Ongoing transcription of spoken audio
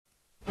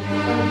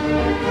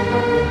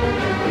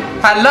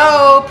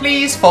Hello,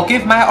 please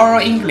forgive my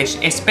oral English,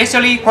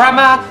 especially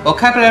grammar,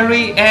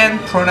 vocabulary, and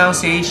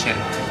pronunciation.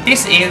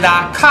 This is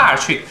a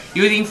card trick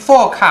using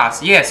 4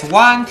 cards. Yes,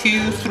 1,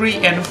 2, 3,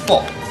 and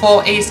 4.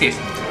 4 aces.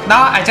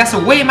 Now I just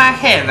wave my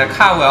hand, the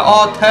card will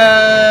all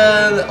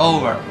turn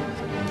over.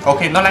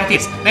 Okay, not like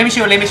this. Let me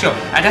show you.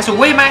 I just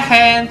wave my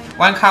hand,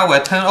 one card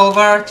will turn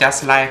over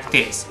just like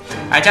this.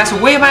 I just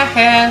wave my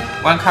hand,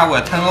 one card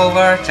will turn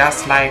over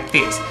just like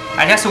this.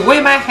 I just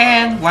wave my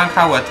hand, one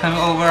card will turn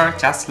over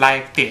just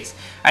like this.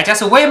 I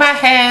just wave my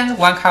hand,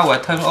 one card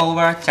will turn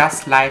over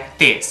just like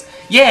this.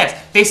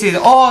 Yes, this is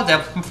all the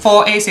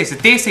 4 aces.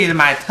 This is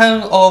my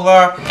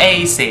turnover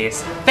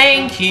aces.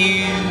 Thank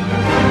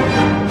you.